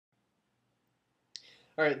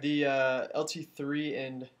All right, the LT3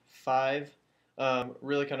 and 5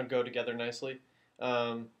 really kind of go together nicely.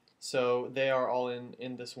 So they are all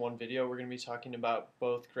in this one video. We're going to be talking about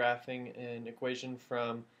both graphing an equation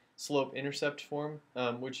from slope-intercept form,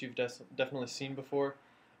 which you've definitely seen before,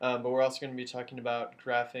 but we're also going to be talking about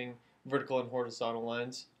graphing vertical and horizontal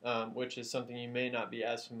lines, which is something you may not be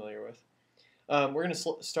as familiar with. We're going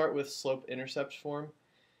to start with slope-intercept form.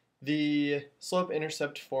 The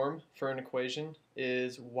slope-intercept form for an equation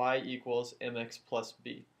is y equals mx plus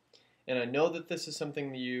b. And I know that this is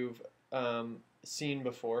something that you've seen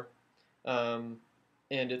before, and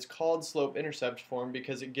it's called slope-intercept form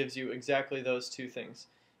because it gives you exactly those two things.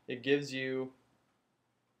 It gives you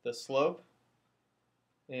the slope,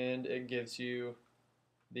 and it gives you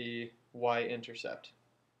the y-intercept.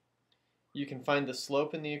 You can find the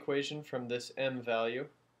slope in the equation from this m value.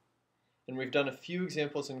 And we've done a few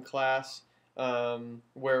examples in class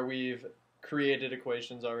where we've created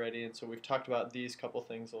equations already, and so we've talked about these couple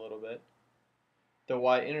things a little bit. The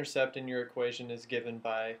y-intercept in your equation is given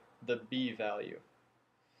by the b value.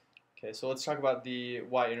 Okay, so let's talk about the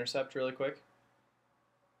y-intercept really quick.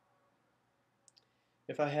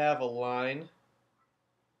 If I have a line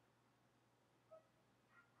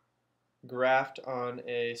graphed on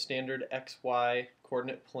a standard xy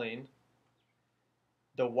coordinate plane,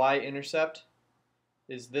 the y-intercept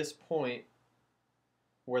is this point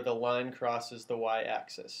where the line crosses the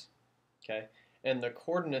y-axis. Okay, and the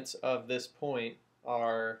coordinates of this point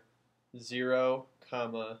are 0,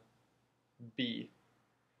 b,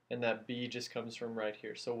 and that b just comes from right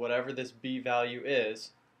here. So whatever this b value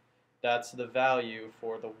is, that's the value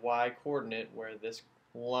for the y-coordinate where this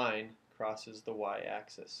line crosses the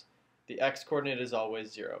y-axis. The x-coordinate is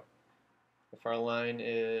always 0. If our line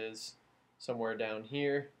is somewhere down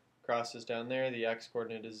here, crosses down there, the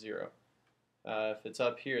x-coordinate is 0. If it's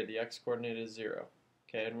up here, the x-coordinate is 0.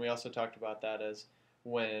 Okay, and we also talked about that as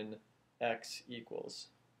when x equals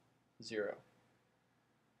 0.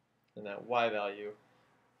 And that y value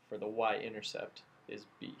for the y-intercept is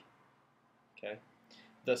b. Okay.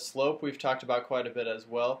 The slope we've talked about quite a bit as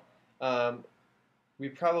well. We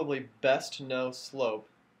probably best know slope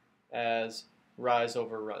as rise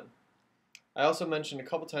over run. I also mentioned a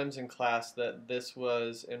couple times in class that this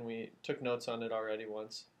was, and we took notes on it already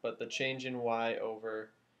once, but the change in y over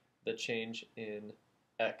the change in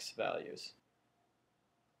x values.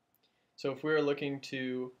 So if we were looking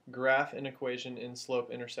to graph an equation in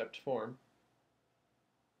slope-intercept form,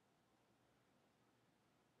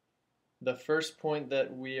 the first point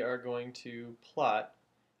that we are going to plot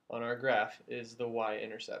on our graph is the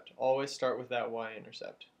y-intercept. Always start with that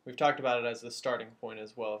y-intercept. We've talked about it as the starting point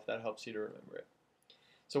as well, if that helps you to remember it.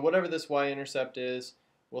 So whatever this y-intercept is,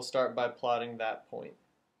 we'll start by plotting that point.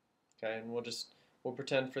 Okay, and we'll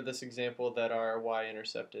pretend for this example that our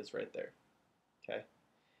y-intercept is right there. Okay.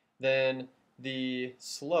 Then the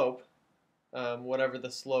slope, whatever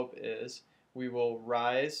the slope is, we will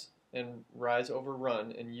rise over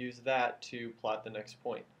run and use that to plot the next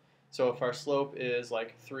point. So if our slope is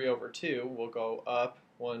like 3 over 2, we'll go up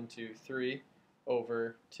 1, 2, 3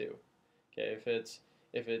 over 2. Okay,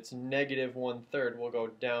 if it's negative 1/3, we'll go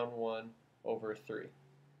down 1 over 3.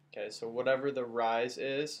 Okay, so whatever the rise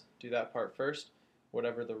is, do that part first.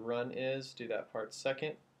 Whatever the run is, do that part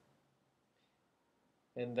second.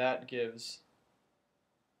 And that gives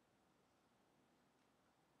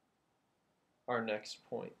our next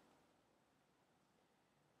point.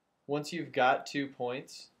 Once you've got 2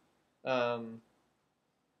 points,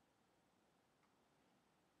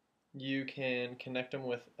 you can connect them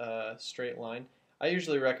with a straight line. I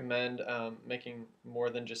usually recommend making more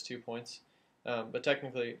than just 2 points, but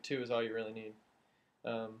technically 2 is all you really need.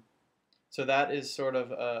 So that is sort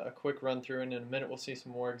of a quick run through, and in a minute we'll see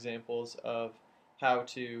some more examples of how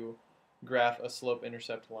to graph a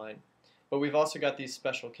slope-intercept line. But we've also got these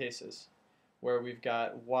special cases where we've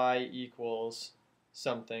got y equals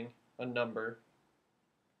something, a number,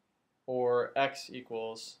 or x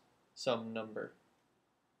equals some number.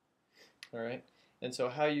 Alright, and so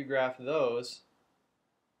how you graph those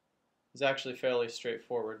is actually fairly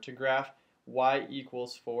straightforward. To graph y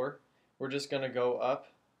equals 4, we're just going to go up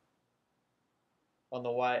on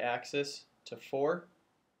the y-axis to 4,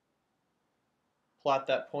 plot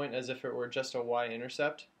that point as if it were just a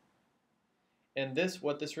y-intercept, and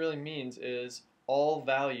what this really means is all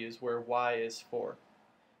values where y is 4.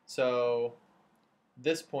 So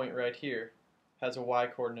this point right here has a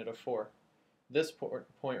y-coordinate of 4. This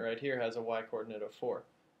point right here has a y-coordinate of 4.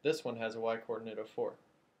 This one has a y-coordinate of 4.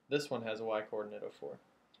 This one has a y-coordinate of 4.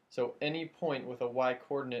 So any point with a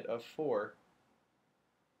y-coordinate of 4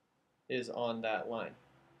 is on that line.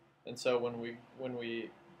 And so when we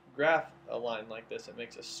graph a line like this, it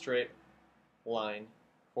makes a straight line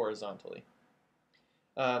horizontally.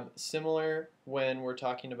 Similar when we're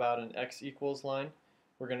talking about an x equals line,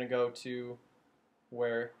 we're going to go to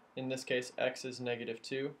where, in this case, x is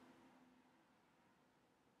 -2.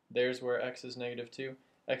 There's where x is -2.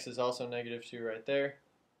 X is also -2 right there.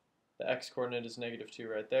 The x-coordinate is -2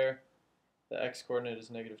 right there. The x-coordinate is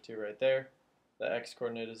 -2 right there. The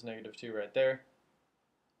x-coordinate is -2 right there.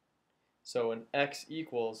 So an x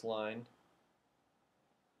equals line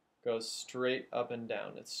goes straight up and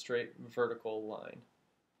down. It's straight vertical line.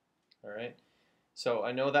 All right. So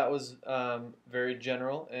I know that was very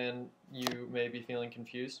general and you may be feeling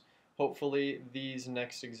confused. Hopefully these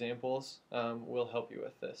next examples will help you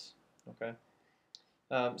with this. Okay.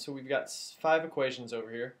 So we've got 5 equations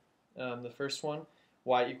over here. The first one,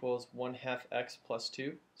 y equals 1/2 x plus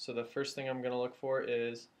 2. So the first thing I'm going to look for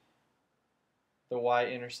is the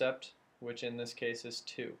y-intercept, which in this case is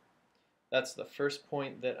 2. That's the first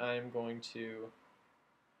point that I'm going to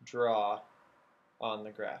draw on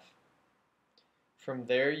the graph. From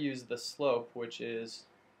there, use the slope, which is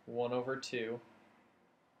 1/2.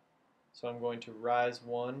 So I'm going to rise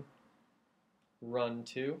 1, run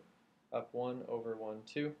 2, up 1 over 1,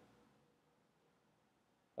 2,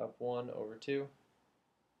 up 1 over 2,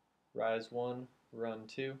 rise 1, run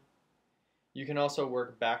 2. You can also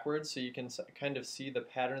work backwards, so you can kind of see the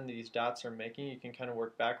pattern these dots are making. You can kind of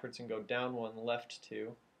work backwards and go down 1, left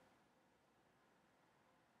 2.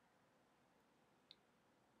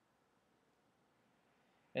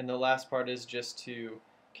 And the last part is just to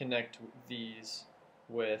connect these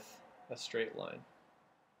with a straight line.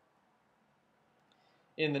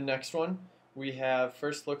 In the next one, we have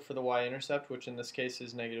first look for the y-intercept, which in this case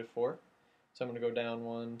is -4. So I'm going to go down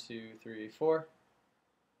 1, 2, 3, 4,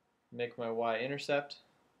 make my y-intercept,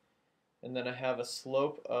 and then I have a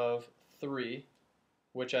slope of 3,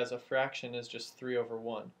 which as a fraction is just 3 over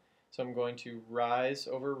 1. So I'm going to rise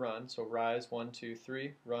over run, so rise 1, 2,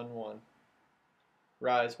 3, run 1.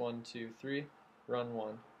 Rise 1, 2, 3, run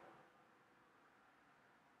 1.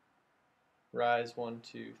 Rise 1,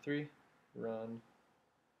 2, 3, run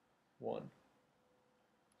 1.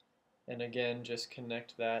 And again, just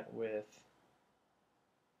connect that with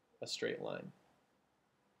a straight line.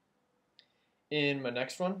 In my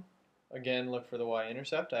next one, again, look for the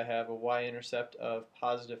y-intercept. I have a y-intercept of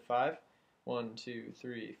 +5. 1, 2,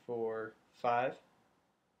 3, 4, 5.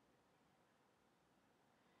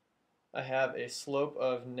 I have a slope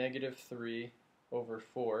of -3 over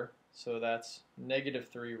 4, so that's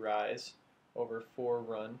 -3 rise over 4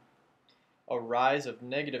 run. A rise of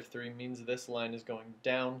 -3 means this line is going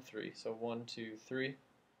down 3, so 1, 2, 3.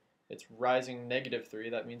 It's rising -3,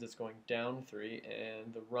 that means it's going down 3,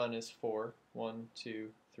 and the run is 4. 1,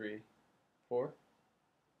 2, 3, 4.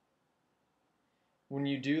 When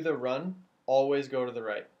you do the run, always go to the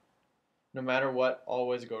right. No matter what,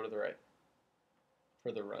 always go to the right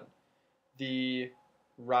for the run. The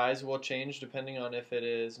rise will change depending on if it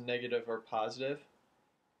is negative or positive,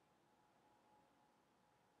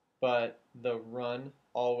 but the run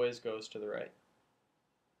always goes to the right.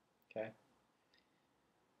 Okay.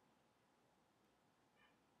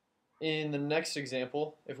 In the next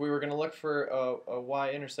example, if we were going to look for a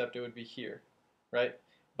y-intercept, it would be here, right?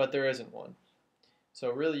 But there isn't one. So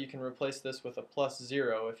really you can replace this with a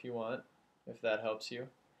 +0 if you want, if that helps you.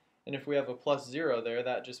 And if we have a +0 there,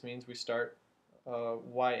 that just means we start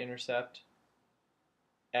y-intercept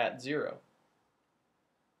at 0.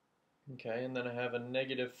 Okay, and then I have a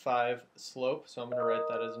 -5 slope, so I'm going to write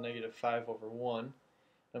that as -5 over 1.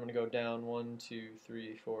 I'm going to go down 1, 2,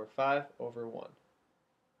 3, 4, 5 over 1.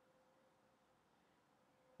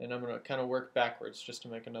 And I'm going to kind of work backwards just to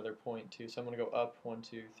make another point too. So I'm going to go up 1,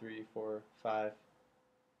 2, 3, 4, 5,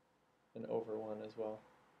 and over 1 as well.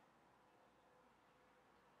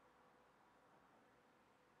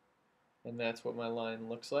 And that's what my line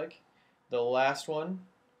looks like. The last one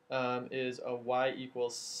is a y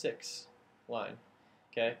equals 6 line.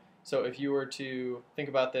 Okay, so if you were to think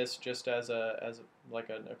about this just as like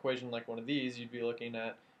an equation like one of these, you'd be looking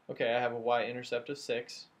at, okay, I have a y-intercept of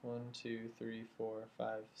 6. 1, 2, 3, 4,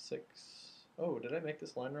 5, 6. Oh, did I make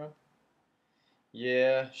this line wrong?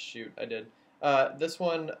 Yeah, shoot, I did. This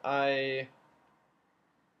one no, I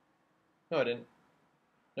didn't.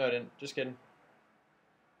 No, I didn't. Just kidding.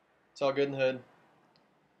 It's all good in the hood.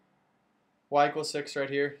 Y equals 6 right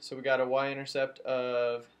here. So we got a y-intercept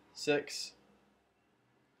of 6.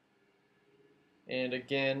 And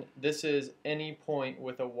again, this is any point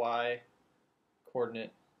with a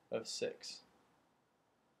y-coordinate of 6.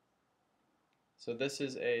 So this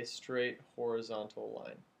is a straight horizontal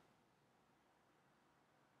line.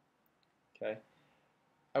 Okay,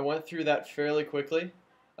 I went through that fairly quickly.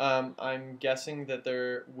 I'm guessing that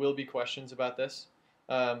there will be questions about this.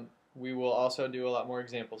 We will also do a lot more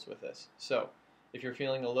examples with this. So, if you're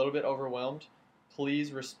feeling a little bit overwhelmed,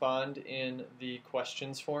 please respond in the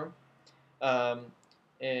questions form. Um,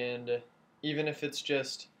 and even if it's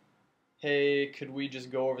just, hey, could we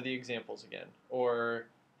just go over the examples again? Or,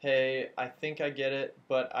 hey, I think I get it,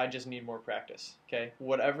 but I just need more practice. Okay?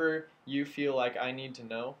 Whatever you feel like I need to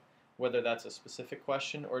know, whether that's a specific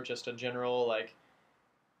question or just a general, like,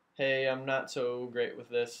 hey, I'm not so great with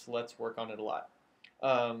this, let's work on it a lot.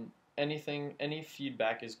 Any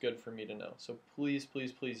feedback is good for me to know. So please,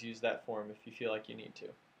 please, please use that form if you feel like you need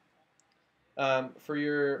to. For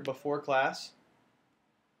your before class,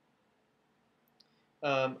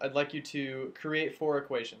 I'd like you to create 4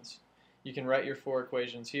 equations. You can write your 4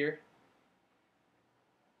 equations here.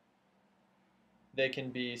 They can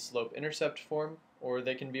be slope-intercept form, or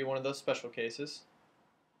they can be one of those special cases.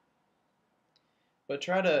 But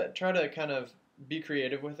try to kind of be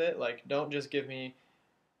creative with it. Like, don't just give me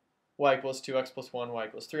y equals 2x plus 1, y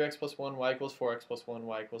equals 3x plus 1, y equals 4x plus 1,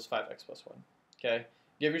 y equals 5x plus 1. Okay?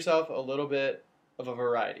 Give yourself a little bit of a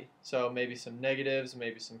variety. So maybe some negatives,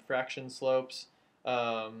 maybe some fraction slopes,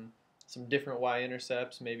 some different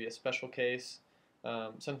y-intercepts, maybe a special case,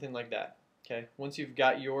 something like that. Okay? Once you've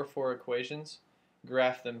got your 4 equations,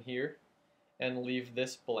 graph them here and leave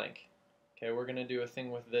this blank. Okay, we're going to do a thing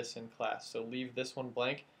with this in class. So leave this one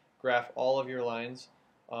blank, graph all of your lines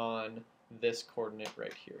on this coordinate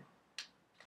right here.